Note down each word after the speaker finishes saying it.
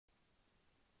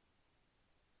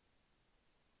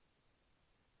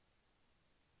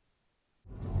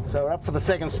So we're up for the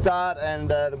second start, and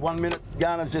the 1 minute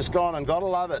gun has just gone, and gotta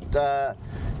love it.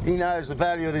 He knows the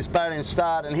value of this boat in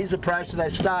start, and his approach to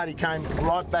that start, he came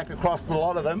right back across the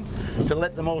lot of them to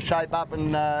let them all shape up, and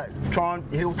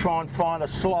he'll try and find a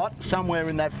slot somewhere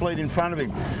in that fleet in front of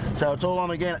him. So it's all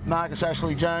on again. Marcus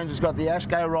Ashley Jones has got the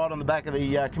ASCO right on the back of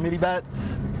the committee boat.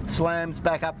 Slams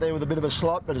back up there with a bit of a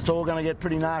slot, but it's all going to get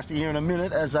pretty nasty here in a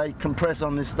minute as they compress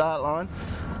on this start line.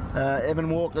 Evan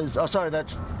Walker's, oh sorry,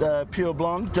 that's Pure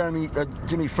Blonde,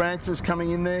 Jimmy Francis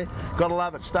coming in there. Gotta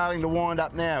love it, starting to wind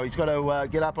up now. He's got to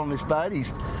get up on this boat.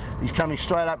 He's coming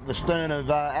straight up to the stern of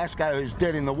ASCO, who's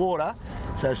dead in the water.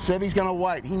 So Seve's going to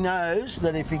wait. He knows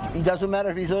that if he doesn't matter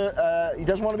if he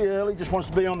doesn't want to be early, just wants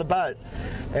to be on the boat.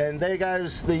 And there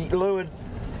goes the leeward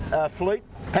fleet,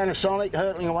 Panasonic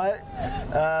hurtling away.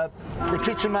 The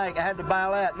kitchen maker had to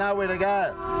bail out, nowhere to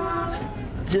go.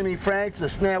 Jimmy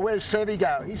Francis. Now where's Seve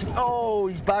go? He's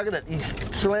buggered it. He's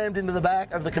slammed into the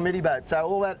back of the committee boat. So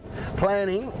all that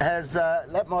planning has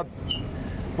let my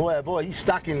boy, oh boy, he's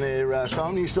stuck in there,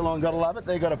 Simon. He's still on, gotta love it.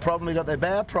 They've got a problem. They've got their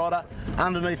bow prodder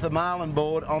underneath the marlin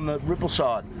board on the ripple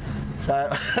side. So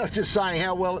I was just saying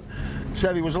how well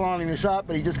Seve was lining this up,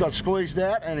 but he just got squeezed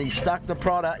out and he stuck the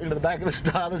prodder into the back of the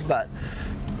starter's boat.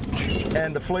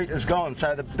 And the fleet is gone.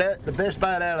 So the best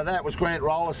boat out of that was Grant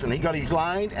Rollerson. He got his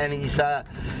lane, and he's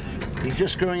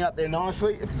just screwing up there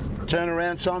nicely. Turn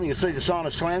around, Simon, you can see the sign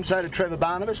of slam. So did Trevor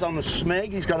Barnabas on the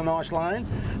Smeg. He's got a nice lane.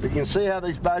 But you can see how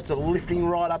these boats are lifting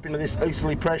right up into this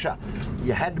easterly pressure.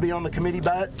 You had to be on the committee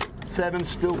boat. Seven's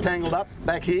still tangled up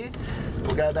back here.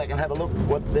 We'll go back and have a look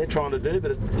what they're trying to do,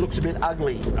 but it looks a bit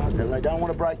ugly. They don't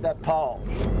want to break that pole.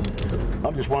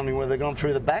 I'm just wondering whether they've gone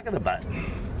through the back of the boat.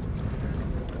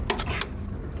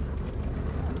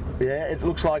 Yeah, it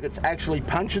looks like it's actually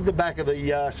punctured the back of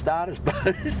the starter's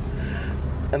boat,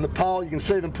 and the pole. You can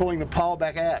see them pulling the pole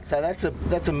back out. So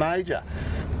that's a major.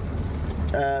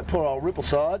 Poor old ripple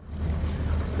side,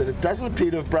 but it doesn't appear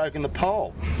to have broken the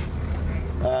pole.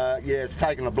 Yeah, it's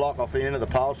taken the block off the end of the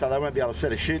pole, so they won't be able to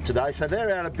set a shoot today. So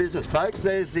they're out of business, folks.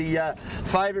 There's the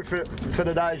favourite for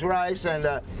today's race,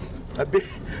 and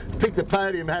Pick the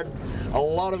Podium had a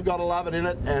lot of gotta love it in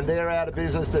it, and they're out of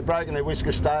business. They've broken their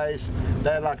whisker stays.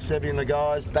 Bad luck, Seve and the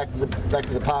guys. Back to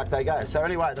the park they go. So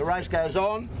anyway, the race goes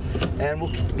on, and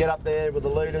we'll get up there with the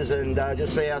leaders and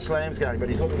just see how Slam's going. But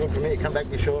he's looking good from here. Come back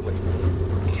to you shortly.